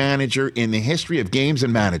game manager in the history of games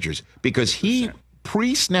and managers because he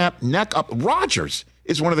pre-snap neck up. Rodgers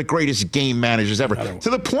is one of the greatest game managers ever to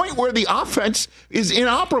the point where the offense is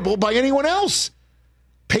inoperable by anyone else.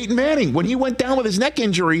 Peyton Manning, when he went down with his neck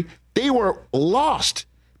injury, they were lost.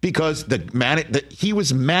 Because he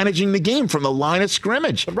was managing the game from the line of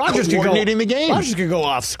scrimmage, coordinating the game. Rodgers could go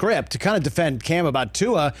off script to kind of defend Cam about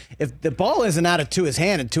Tua. If the ball isn't out of Tua's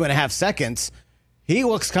hand in 2.5 seconds, he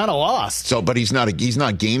looks kind of lost. So, but he's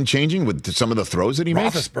not game changing with some of the throws that he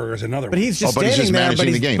makes. Roethlisberger's another one. But he's just standing there,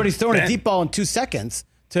 but he's throwing a deep ball in 2 seconds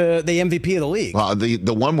to the MVP of the league. Well,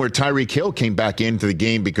 the one where Tyreek Hill came back into the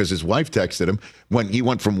game because his wife texted him when he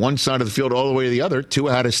went from one side of the field all the way to the other.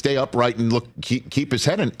 Tua had to stay upright and keep his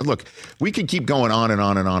head in. Look, we can keep going on and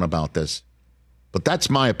on and on about this, but that's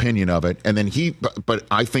my opinion of it. And then but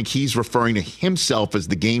I think he's referring to himself as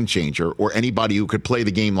the game changer or anybody who could play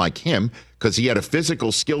the game like him because he had a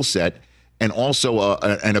physical skill set and also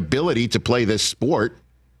an ability to play this sport.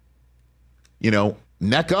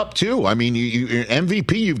 Neck up too. I mean, you're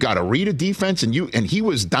MVP. You've got to read a defense, and he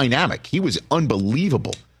was dynamic. He was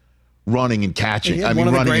unbelievable, running and catching. One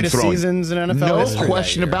of the greatest seasons in NFL history. No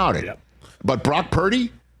question about it. Yep. But Brock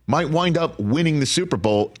Purdy might wind up winning the Super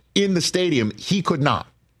Bowl in the stadium. He could not.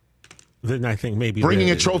 Then I think maybe bringing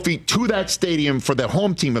a trophy to that stadium for the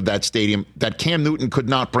home team of that stadium that Cam Newton could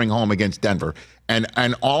not bring home against Denver. And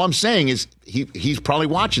all I'm saying is he's probably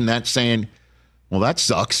watching that, saying, "Well, that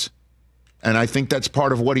sucks." And I think that's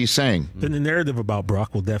part of what he's saying. Then the narrative about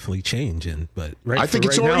Brock will definitely change. I think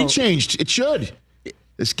it's already changed. It should.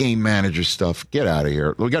 This game manager stuff. Get out of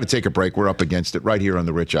here. We got to take a break. We're up against it right here on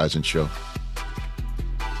The Rich Eisen Show.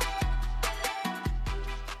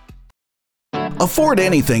 Afford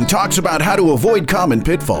Anything talks about how to avoid common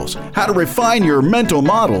pitfalls, how to refine your mental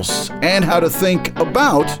models, and how to think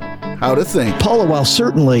about how to think. Paula, while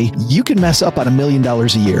certainly you can mess up on $1 million a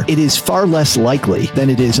year, it is far less likely than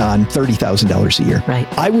it is on $30,000 a year. Right.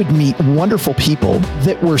 I would meet wonderful people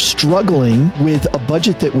that were struggling with a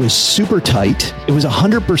budget that was super tight. It was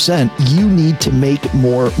 100% you need to make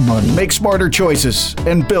more money. Make smarter choices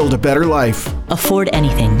and build a better life. Afford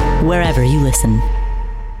Anything, wherever you listen.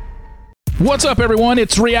 What's up, everyone?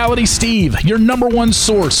 It's Reality Steve, your number one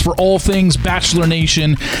source for all things Bachelor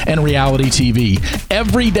Nation and reality TV.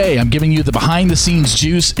 Every day, I'm giving you the behind-the-scenes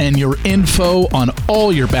juice and your info on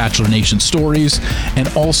all your Bachelor Nation stories,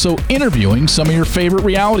 and also interviewing some of your favorite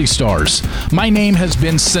reality stars. My name has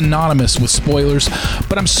been synonymous with spoilers,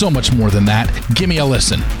 but I'm so much more than that. Give me a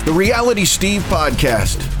listen. The Reality Steve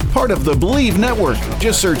Podcast, part of the Believe Network.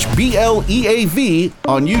 Just search BLEAV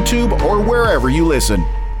on YouTube or wherever you listen.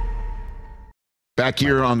 Back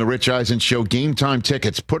here on the Rich Eisen Show, Game Time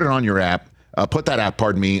tickets. Put it on your app. Put that app,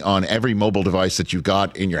 on every mobile device that you've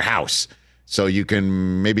got in your house. So you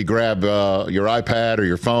can maybe grab your iPad or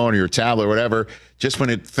your phone or your tablet or whatever. Just when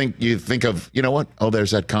you think of, you know what? Oh,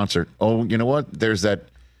 there's that concert. Oh, you know what? There's that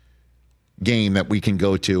game that we can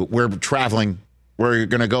go to. We're traveling. We're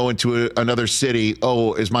going to go into another city.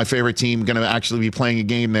 Oh, is my favorite team going to actually be playing a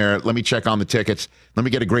game there? Let me check on the tickets. Let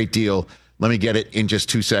me get a great deal. Let me get it in just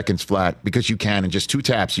 2 seconds flat, because you can. In just 2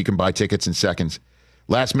 taps, you can buy tickets in seconds.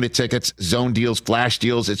 Last-minute tickets, zone deals, flash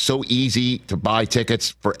deals. It's so easy to buy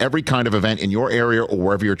tickets for every kind of event in your area or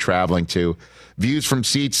wherever you're traveling to. Views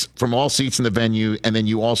from all seats in the venue, and then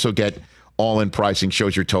you also get all-in pricing,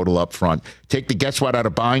 shows your total up front. Take the guesswork out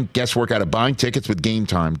of buying tickets with Game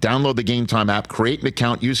Time. Download the Game Time app, create an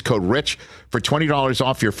account, use code RICH for $20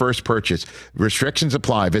 off your first purchase. Restrictions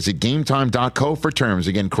apply. Visit GameTime.co for terms.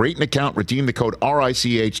 Again, create an account, redeem the code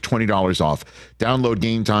RICH, $20 off. Download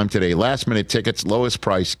Game Time today. Last-minute tickets, lowest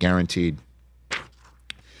price guaranteed.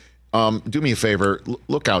 Do me a favor.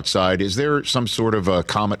 Look outside. Is there some sort of a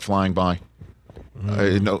comet flying by?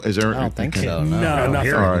 No, is there? I don't think so. No,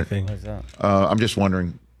 nothing. All right. I'm just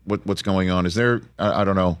wondering what's going on. Is there? I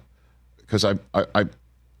don't know, because I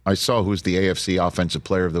saw who's the AFC Offensive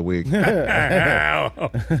Player of the Week. And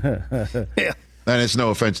it's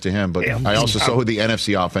no offense to him, but I also saw who the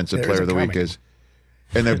NFC Offensive Player of the Week is,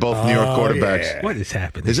 and they're both New York quarterbacks. Yeah. What is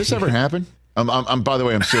happening? Has this ever happened? I'm. By the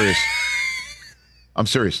way, I'm serious. I'm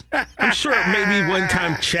serious. I'm sure maybe one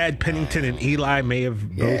time Chad Pennington and Eli may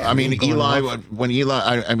have both. I mean,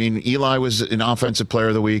 Eli was an Offensive Player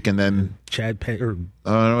of the Week, and then Chad Pennington.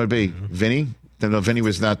 It would be Vinny. No, Vinny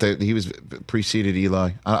was not that. He was preceded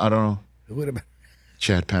Eli. I don't know. Who would have been?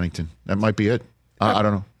 Chad Pennington. That might be it. I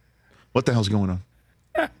don't know. What the hell's going on?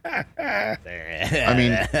 I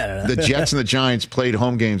mean, the Jets and the Giants played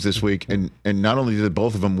home games this week, and not only did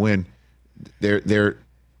both of them win, their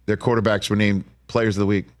quarterbacks were named Players of the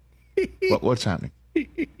Week. What's happening?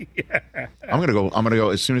 I'm gonna go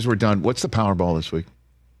as soon as we're done. What's the Powerball this week?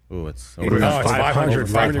 Ooh, it's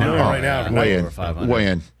 500 million right now.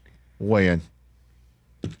 Way in.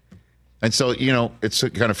 And so, it's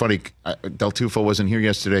kind of funny. Del Tufo wasn't here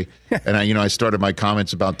yesterday, and I started my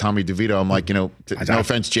comments about Tommy DeVito. I'm like, no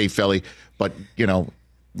offense, Jay Felly, but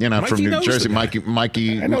Mikey from New Jersey, Mikey.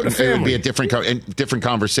 It would be a different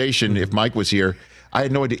conversation if Mike was here. I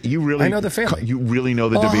had no idea. I know the family. You really know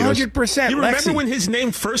the DeVitos? 100%. You remember when his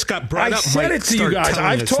name first got brought up? I said it to you guys.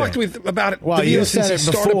 I've talked about it. Well, you said it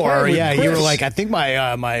before. Yeah, you were like, I think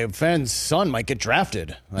my friend's son might get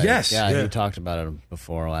drafted. Yes. Yeah, you talked about it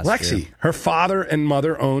before last Lexi, year. her father and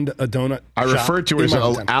mother owned a donut I shop referred to her as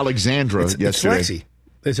Alexandra yesterday.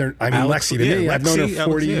 It's Lexi. Lexi to me. I've known her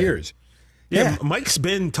 40 years. Yeah, Mike's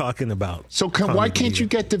been talking about. So why can't you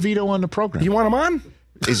get DeVito on the program? You want him on?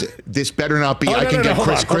 This better not be. I can get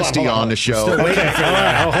Chris Christie on the show. Still waiting for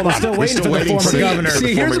that. Hold on. Still waiting for the former governor.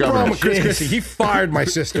 See, here's the problem with Chris Christie. He fired my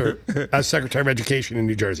sister as Secretary of Education in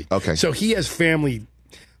New Jersey. Okay. So he has family.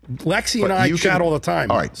 Lexi and I chat all the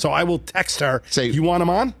time. All right. So I will text her. Say, you want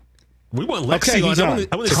him on? We want Lexi on.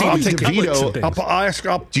 I want to see DeVito. I'll ask.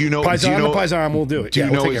 Do you know? Paisan, we'll do it.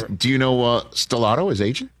 Do you know Stellato, his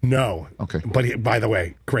agent? No. Okay. But by the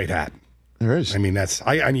way, great hat. There is. I mean,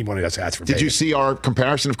 I need one of those hats for. Did you see our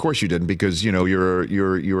comparison? Of course you didn't, because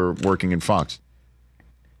you're working in Fox.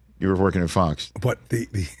 You were working at Fox. But the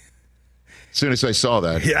as soon as I saw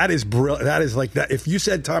that, that is brilliant. That is like that. If you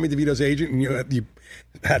said Tommy DeVito's agent and you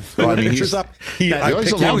had pictures up, he's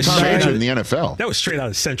a long time agent in the NFL. That was straight out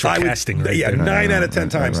of Central Casting. Right? 9 out of 10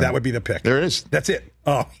 times that would be the pick. There is. That's it.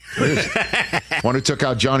 Oh, there is. One who took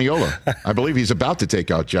out Johnny Ola. I believe he's about to take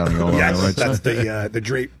out Johnny Ola. Yes, that's the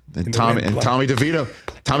drape. And Tommy DeVito.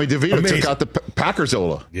 Tommy DeVito took out the Packers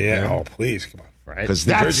Ola. Yeah. Oh, please, come on. Right. Because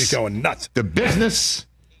that's Jersey's going nuts. The business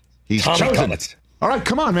he's Tommy chosen. Cummins. All right,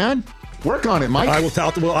 come on, man. Work on it, Mike. I'll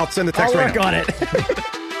send a text. I'll work on it.